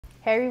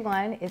Hey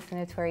everyone, it's the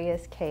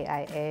Notorious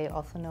KIA,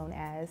 also known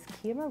as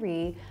Kia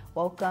Marie.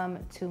 Welcome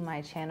to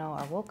my channel,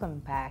 or welcome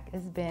back.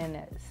 It's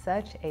been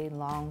such a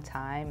long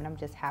time and I'm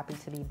just happy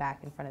to be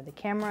back in front of the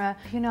camera.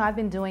 You know, I've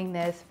been doing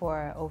this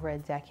for over a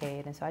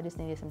decade, and so I just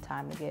needed some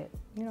time to get,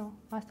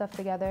 my stuff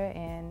together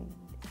and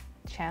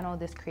channel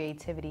this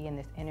creativity and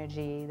this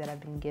energy that I've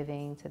been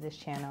giving to this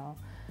channel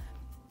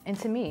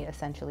into me,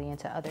 essentially,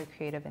 into other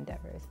creative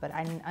endeavors. But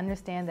I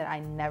understand that I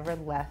never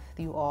left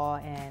you all,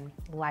 and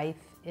life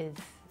is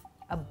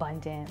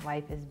abundant,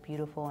 life is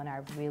beautiful, and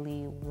I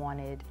really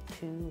wanted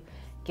to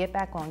get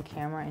back on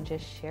camera and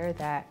just share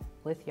that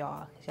with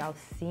y'all, because y'all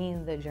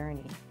seen the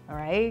journey, all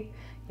right?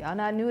 Y'all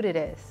not new to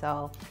this,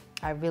 so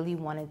I really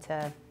wanted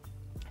to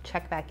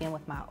check back in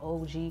with my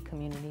OG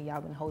community. Y'all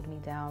been holding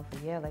me down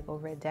for, like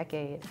over a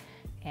decade,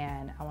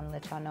 and I want to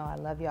let y'all know I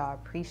love y'all,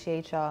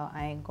 appreciate y'all.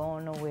 I ain't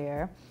going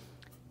nowhere.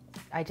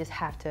 I just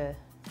have to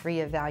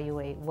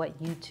reevaluate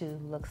what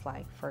YouTube looks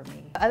like for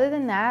me. Other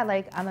than that,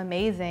 I'm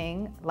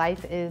amazing.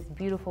 Life is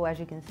beautiful. As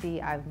you can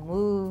see, I've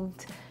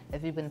moved.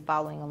 If you've been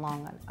following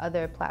along on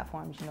other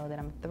platforms, you know that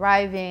I'm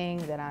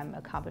thriving, that I'm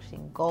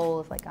accomplishing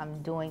goals. I'm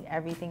doing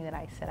everything that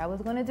I said I was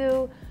gonna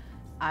do.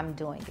 I'm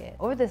doing it.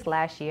 Over this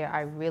last year,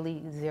 I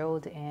really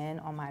zeroed in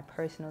on my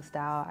personal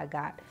style.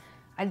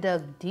 I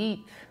dug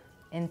deep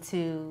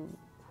into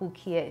who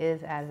Kia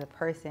is as a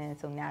person,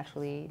 so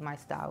naturally my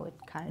style would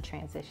kind of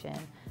transition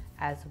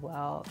as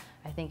well.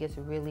 I think it's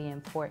really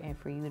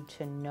important for you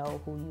to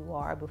know who you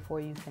are before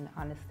you can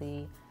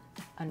honestly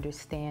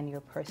understand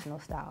your personal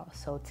style.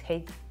 So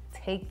take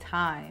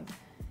time,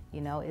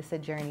 it's a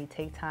journey.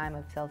 Take time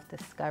of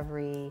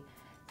self-discovery,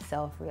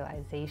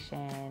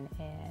 self-realization,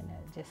 and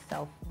just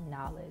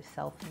self-knowledge,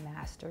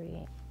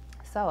 self-mastery.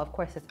 So of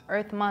course it's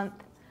Earth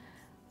Month.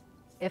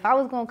 If I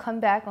was gonna come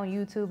back on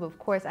YouTube, of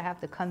course I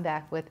have to come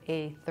back with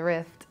a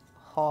thrift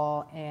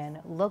haul and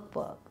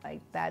lookbook.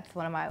 That's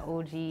one of my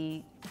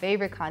OG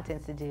favorite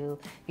contents to do.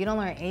 If you don't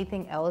learn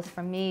anything else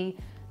from me,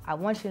 I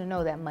want you to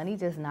know that money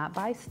does not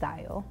buy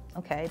style,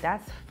 okay?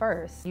 That's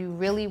first. You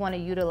really wanna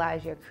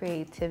utilize your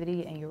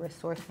creativity and your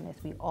resourcefulness.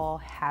 We all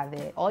have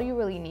it. All you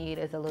really need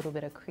is a little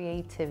bit of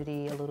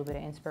creativity, a little bit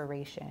of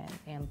inspiration,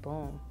 and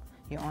boom,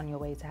 you're on your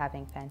way to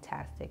having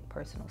fantastic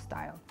personal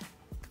style.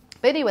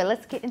 But anyway,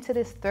 let's get into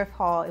this thrift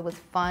haul. It was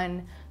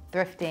fun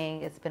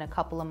thrifting. It's been a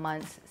couple of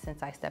months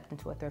since I stepped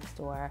into a thrift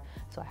store,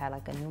 so I had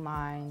a new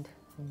mind,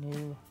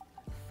 new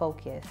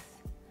focus,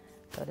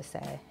 so to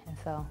say. And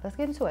so let's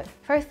get into it.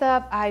 First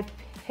up, I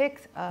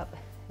picked up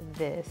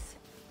this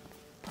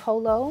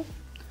polo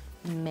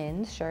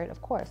men's shirt.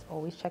 Of course,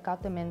 always check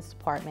out the men's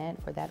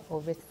department for that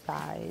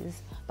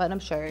oversized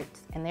button-up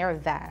shirts, and they are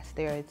vast.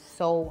 There are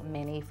so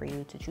many for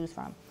you to choose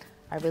from.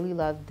 I really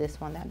love this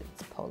one that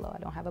it's polo.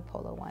 I don't have a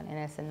polo one. And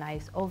it's a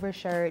nice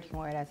overshirt. You can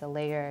wear it as a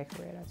layer, you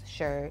can wear it as a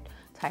shirt,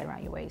 tie it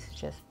around your waist. It's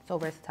just so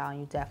versatile, and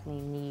you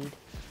definitely need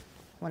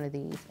one of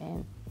these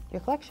in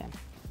your collection.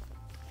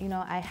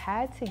 I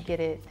had to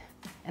get it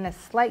in a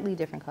slightly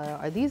different color.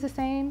 Are these the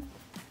same?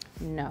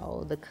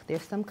 No,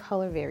 there's some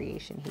color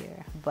variation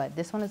here, but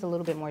this one is a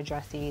little bit more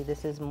dressy.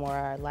 This is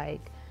more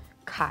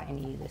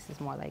cottony. This is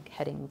more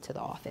heading to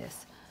the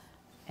office.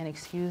 And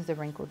excuse the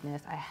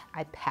wrinkledness,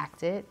 I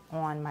packed it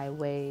on my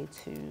way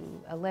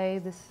to LA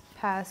this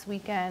past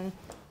weekend.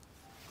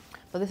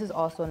 But this is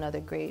also another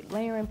great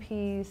layering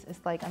piece. It's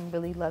I'm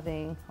really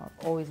loving, or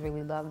always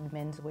really loved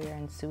menswear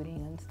and suiting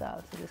and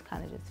stuff. So this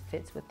kind of just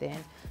fits within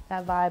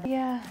that vibe.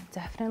 Yeah,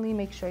 definitely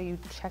make sure you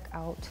check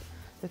out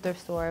the thrift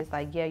store. It's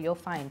yeah, you'll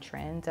find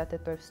trends at the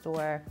thrift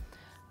store.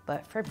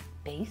 But for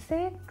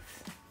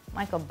basics,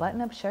 like a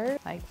button-up shirt,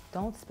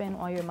 don't spend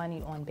all your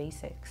money on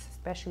basics,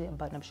 especially a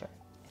button-up shirt.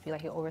 If you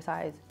like it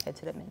oversized, head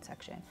to the men's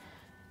section.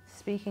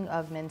 Speaking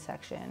of men's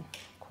section,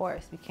 of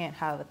course, we can't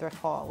have a thrift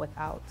haul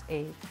without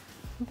a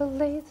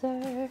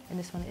blazer. And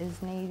this one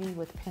is navy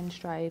with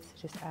pinstripes.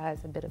 It just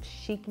adds a bit of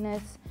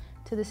chicness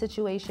to the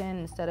situation.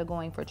 Instead of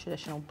going for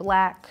traditional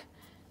black,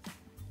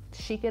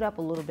 chic it up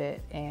a little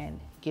bit and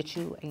get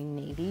you a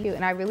navy.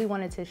 And I really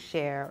wanted to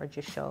share or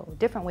just show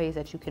different ways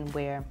that you can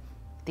wear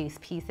these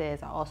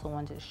pieces. I also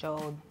wanted to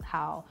show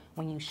how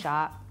when you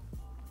shop,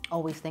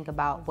 always think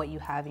about what you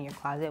have in your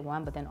closet,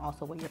 one, but then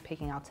also what you're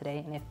picking out today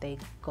and if they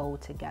go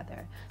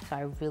together. So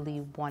I really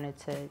wanted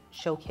to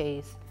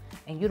showcase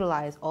and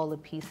utilize all the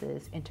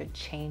pieces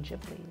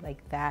interchangeably.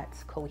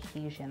 That's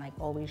cohesion.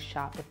 Always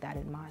shop with that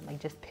in mind.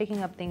 Just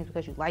picking up things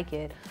because you like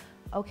it,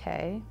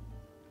 okay.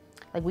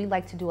 We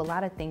like to do a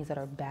lot of things that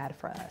are bad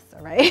for us,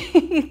 all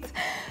right?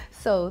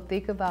 So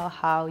think about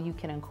how you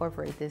can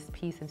incorporate this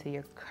piece into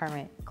your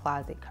current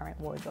closet, current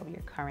wardrobe,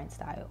 your current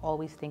style.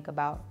 Always think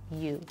about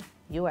you.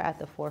 You are at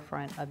the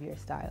forefront of your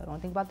style.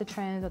 Don't think about the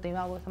trends, don't think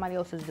about what somebody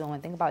else is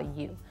doing. Think about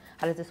you.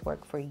 How does this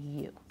work for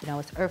you?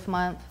 It's Earth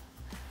Month.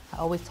 I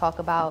always talk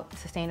about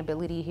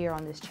sustainability here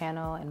on this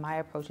channel, and my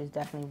approach is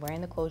definitely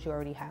wearing the clothes you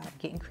already have,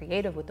 getting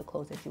creative with the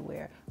clothes that you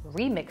wear,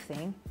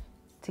 remixing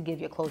to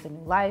give your clothes a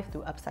new life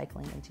through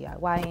upcycling and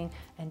DIYing,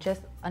 and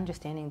just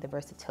understanding the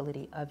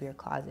versatility of your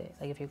closet.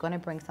 If you're gonna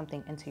bring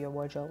something into your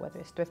wardrobe, whether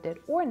it's thrifted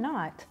or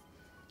not,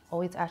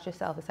 Always ask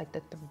yourself, it's like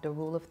the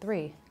rule of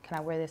 3. Can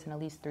I wear this in at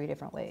least 3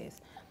 different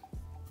ways?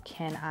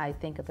 Can I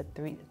think of at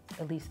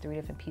least 3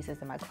 different pieces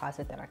in my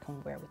closet that I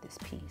can wear with this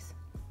piece?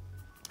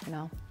 You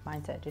know,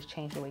 mindset, just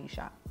change the way you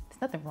shop. There's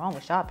nothing wrong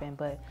with shopping,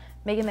 but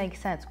make it make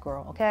sense,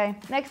 girl, okay?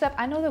 Next up,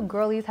 I know the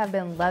girlies have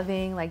been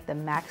loving like the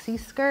maxi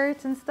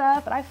skirts and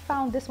stuff, but I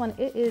found this one.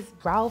 It is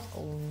Ralph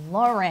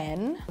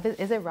Lauren.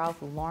 Is it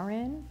Ralph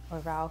Lauren or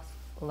Ralph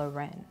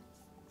Lauren?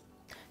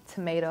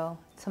 Tomato,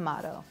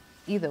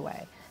 either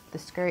way. The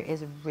skirt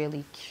is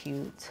really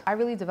cute. I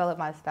really developed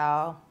my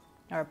style,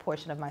 or a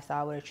portion of my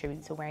style would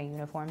attribute to wearing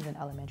uniforms in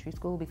elementary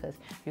school, because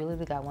you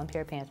literally got 1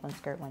 pair of pants, 1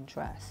 skirt, 1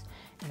 dress.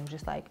 And it was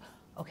just like,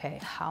 okay,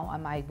 how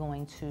am I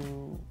going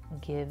to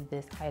give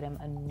this item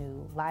a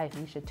new life?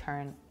 We should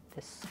turn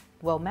this,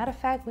 well, matter of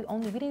fact, we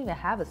didn't even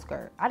have a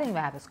skirt. I didn't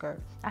even have a skirt.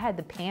 I had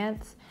the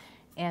pants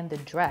and the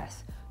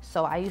dress.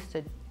 So I used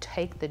to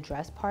take the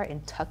dress part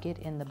and tuck it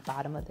in the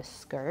bottom of the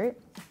skirt.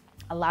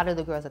 A lot of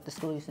the girls at the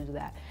school used to do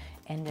that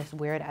and just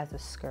wear it as a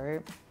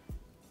skirt.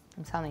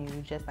 I'm telling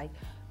you, just like,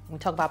 when we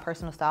talk about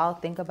personal style,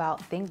 think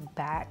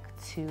back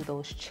to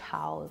those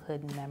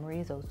childhood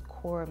memories, those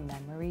core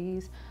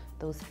memories,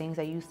 those things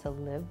I used to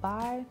live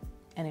by,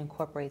 and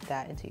incorporate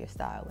that into your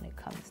style when it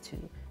comes to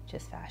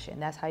just fashion.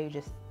 That's how you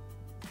just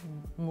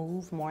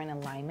move more in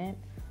alignment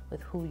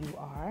with who you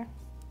are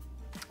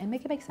and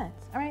make it make sense,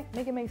 all right?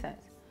 Make it make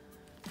sense.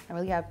 I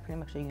really have pretty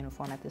much a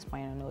uniform at this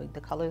point. I know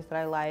the colors that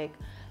I like.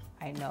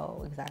 I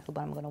know exactly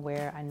what I'm gonna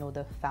wear. I know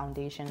the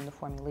foundation, the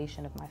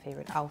formulation of my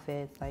favorite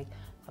outfits, like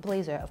a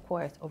blazer, of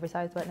course,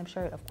 oversized button-up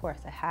shirt, of course,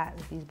 a hat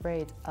with these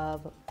braids,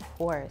 of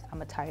course. I'm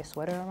gonna tie a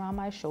sweater around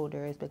my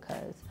shoulders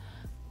because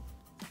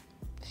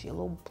she a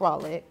little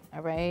bralette,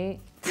 all right?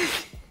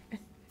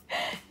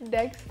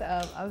 Next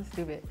up, I'm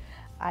stupid.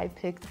 I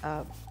picked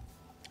up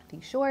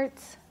these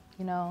shorts,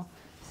 you know,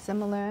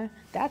 similar.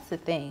 That's the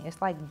thing.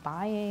 It's like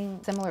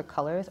buying similar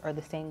colors or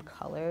the same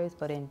colors,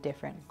 but in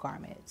different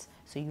garments.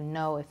 So you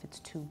know if it's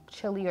too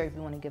chilly or if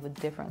you want to give a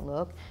different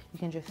look, you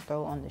can just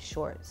throw on the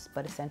shorts,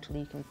 but essentially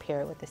you can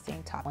pair it with the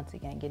same top. Once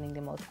again, getting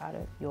the most out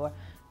of your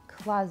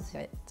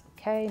closet,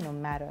 okay? No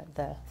matter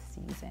the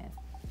season.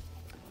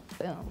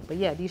 Boom. But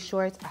yeah, these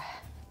shorts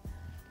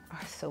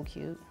are so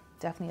cute.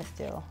 Definitely a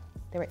steal.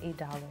 They were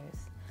 $8.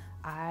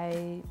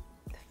 I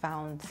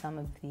found some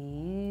of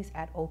these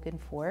at Oak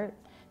and Fort.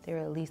 They were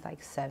at least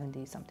like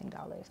 $70 something.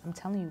 I'm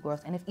telling you,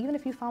 girls. And even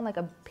if you found like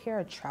a pair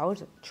of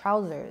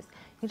trousers,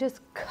 you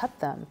just cut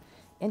them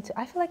into,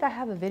 I feel like I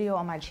have a video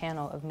on my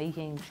channel of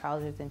making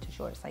trousers into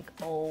shorts, like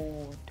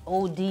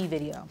OD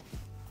video.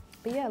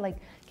 But yeah, like,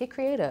 get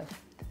creative.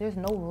 There's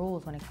no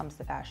rules when it comes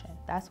to fashion.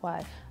 That's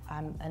why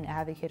I'm an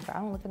advocate for, I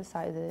don't look at the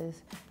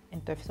sizes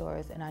in thrift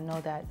stores, and I know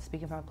that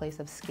speaking from a place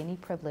of skinny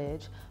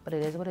privilege, but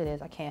it is what it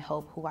is. I can't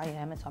help who I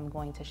am, and so I'm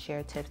going to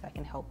share tips that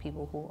can help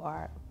people who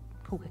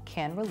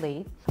can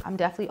relate. I'm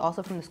definitely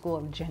also from the school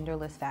of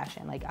genderless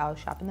fashion. Like, I'll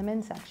shop in the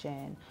men's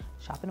section,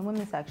 shop in the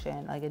women's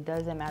section. Like, it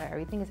doesn't matter.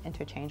 Everything is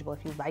interchangeable.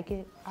 If you like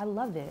it, I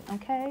love it,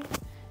 okay?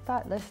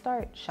 Let's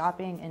start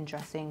shopping and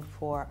dressing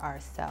for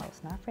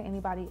ourselves, not for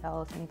anybody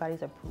else,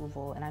 anybody's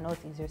approval. And I know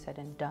it's easier said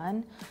than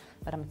done,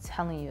 but I'm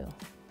telling you,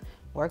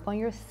 work on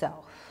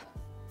yourself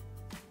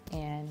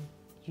and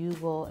you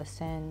will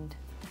ascend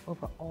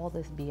over all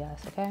this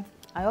BS, okay?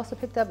 I also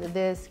picked up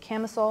this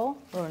camisole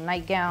or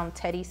nightgown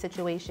teddy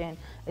situation.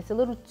 It's a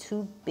little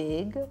too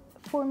big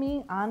for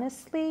me,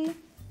 honestly.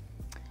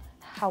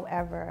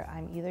 However,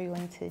 I'm either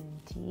going to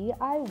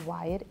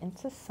DIY it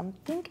into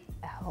something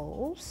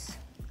else,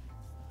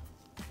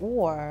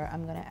 or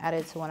I'm gonna add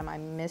it to one of my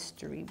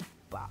mystery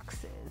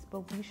boxes,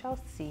 but we shall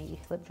see.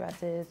 Slip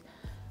dresses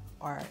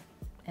are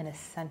an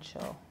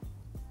essential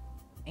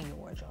in your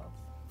wardrobe.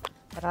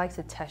 But I like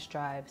to test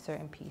drive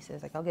certain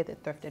pieces. Like, I'll get the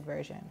thrifted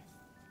version.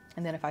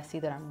 And then if I see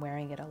that I'm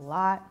wearing it a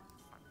lot,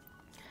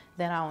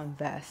 then I'll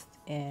invest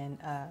in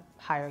a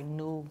higher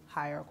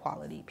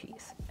quality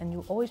piece. And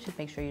you always should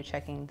make sure you're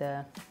checking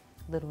the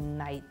little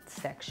night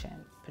section,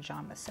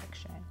 pajama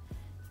section,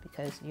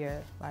 because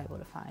you're liable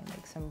to find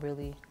like some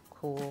really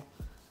cool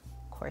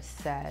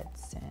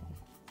corsets and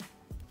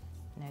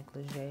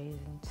negligees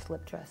and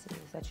slip dresses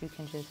that you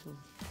can just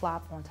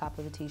plop on top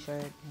of a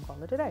t-shirt and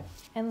call it a day.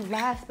 And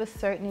last but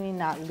certainly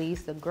not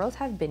least, the girls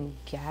have been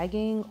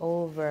gagging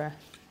over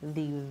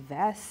the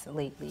vests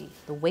lately,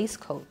 the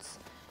waistcoats,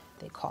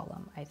 they call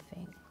them, I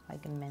think,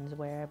 like in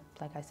menswear.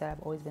 Like I said,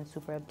 I've always been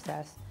super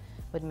obsessed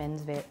with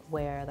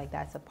menswear. Like,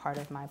 that's a part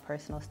of my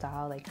personal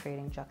style, like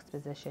creating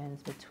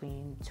juxtapositions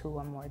between 2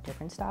 or more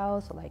different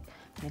styles. So like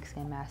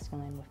mixing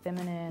masculine with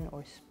feminine,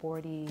 or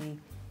sporty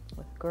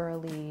with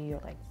girly,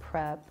 or like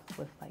prep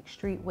with like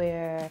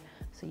streetwear.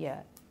 So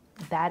yeah,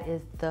 that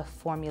is the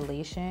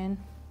formulation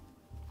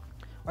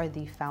or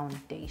the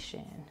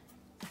foundation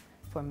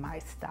for my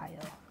style.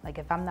 Like,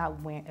 if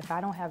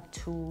I don't have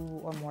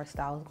 2 or more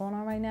styles going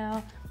on right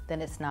now,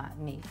 then it's not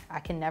me. I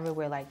can never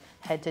wear like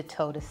head to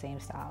toe the same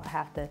style. I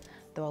have to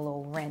throw a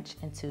little wrench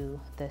into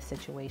the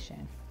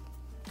situation.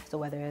 So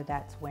whether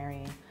that's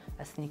wearing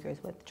a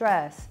sneakers with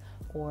dress,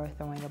 or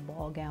throwing a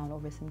ball gown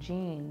over some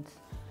jeans,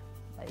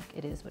 Like,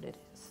 it is what it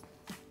is,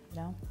 you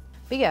know?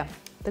 But yeah,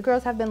 the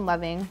girls have been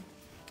loving.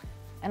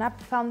 And I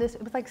found this,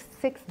 it was like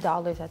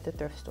 $6 at the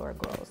thrift store,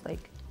 girls,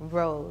 like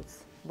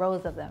rows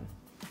of them.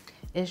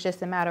 It's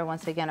just a matter,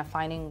 once again, of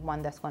finding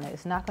one that's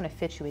it's not gonna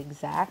fit you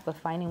exact, but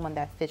finding one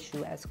that fits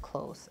you as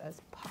close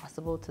as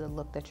possible to the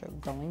look that you're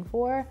going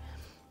for.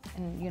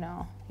 And you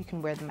know, you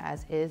can wear them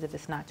as is if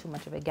it's not too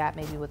much of a gap,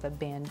 maybe with a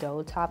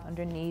bandeau top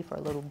underneath or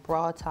a little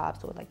bra top,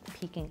 so like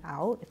peeking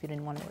out if you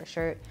didn't want to wear a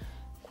shirt.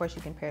 Of course,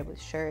 you can pair it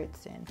with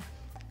shirts and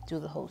do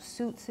the whole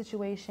suit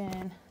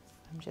situation.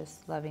 I'm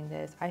just loving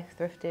this. I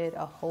thrifted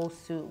a whole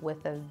suit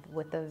with a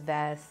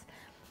vest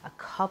a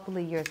couple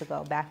of years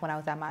ago, back when I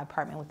was at my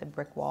apartment with a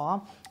brick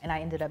wall, and I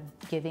ended up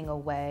giving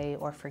away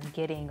or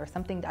forgetting or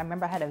something. I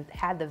remember I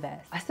had the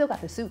vest. I still got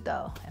the suit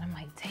though, and I'm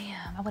like,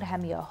 damn, I would have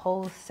had me a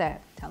whole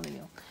set, telling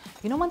you.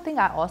 You know, one thing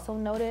I also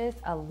noticed,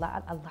 a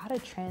lot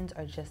of trends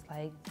are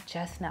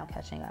just now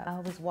catching up. I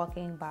was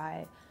walking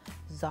by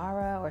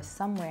Zara or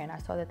somewhere, and I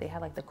saw that they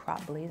had like the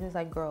crop blazers.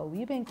 Like, girl,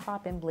 we've been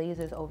cropping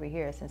blazers over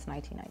here since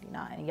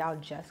 1999, and y'all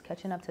just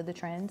catching up to the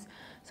trends.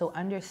 So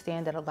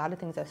understand that a lot of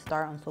things that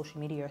start on social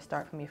media or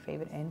start from your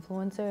favorite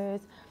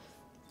influencers,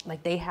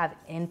 like, they have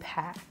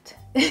impact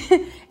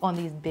on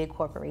these big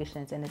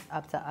corporations, and it's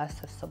up to us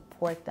to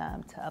support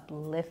them, to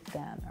uplift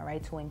them, all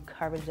right, to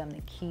encourage them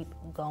to keep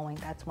going.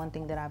 That's one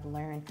thing that I've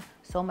learned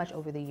so much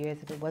over the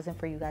years. If it wasn't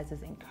for you guys'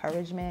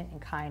 encouragement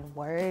and kind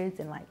words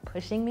and like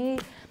pushing me,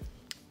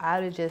 I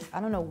would have just,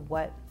 I don't know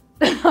what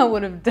I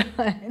would have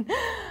done,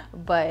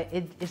 but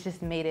it's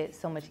just made it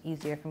so much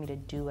easier for me to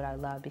do what I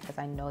love, because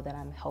I know that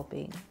I'm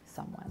helping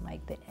someone.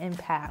 Like, the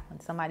impact when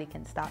somebody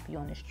can stop you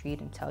on the street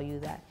and tell you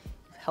that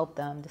you've helped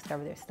them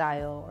discover their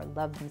style or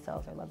love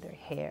themselves or love their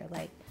hair.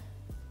 Like,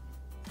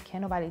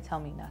 can't nobody tell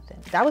me nothing.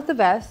 That was the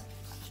best.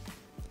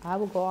 I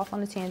will go off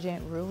on a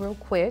tangent real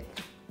quick.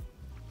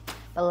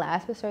 But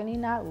last but certainly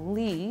not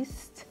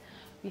least,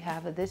 we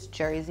have this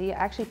jersey. I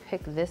actually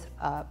picked this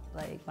up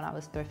like when I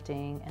was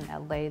thrifting in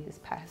LA this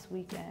past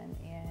weekend,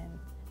 and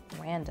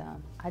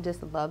random. I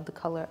just love the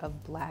color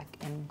of black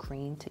and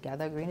green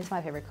together. Green is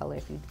my favorite color,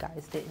 if you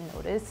guys didn't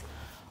notice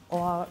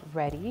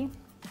already.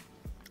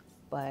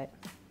 But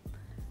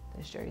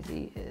this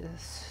jersey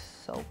is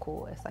so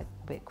cool. It's like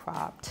a bit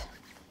cropped.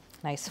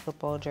 Nice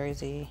football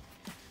jersey.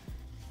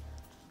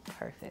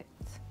 Perfect.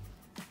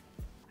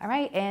 All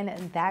right,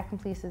 and that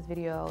completes this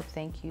video.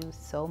 Thank you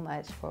so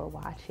much for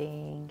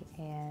watching,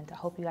 and I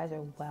hope you guys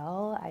are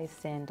well. I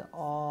send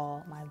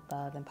all my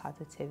love and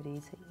positivity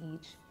to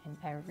each and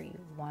every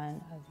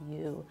one of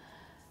you.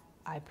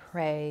 I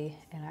pray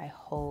and I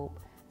hope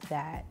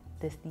that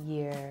this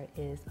year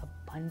is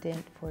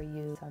abundant for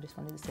you. So I just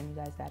wanted to send you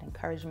guys that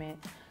encouragement.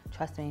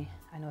 Trust me,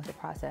 I know it's a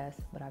process,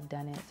 but I've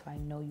done it, so I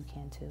know you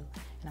can too.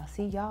 And I'll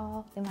see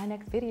y'all in my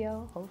next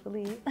video,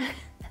 hopefully.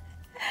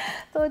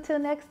 So until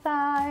next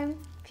time,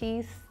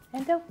 peace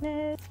and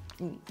dopeness.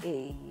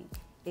 Hey,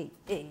 hey,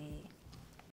 hey.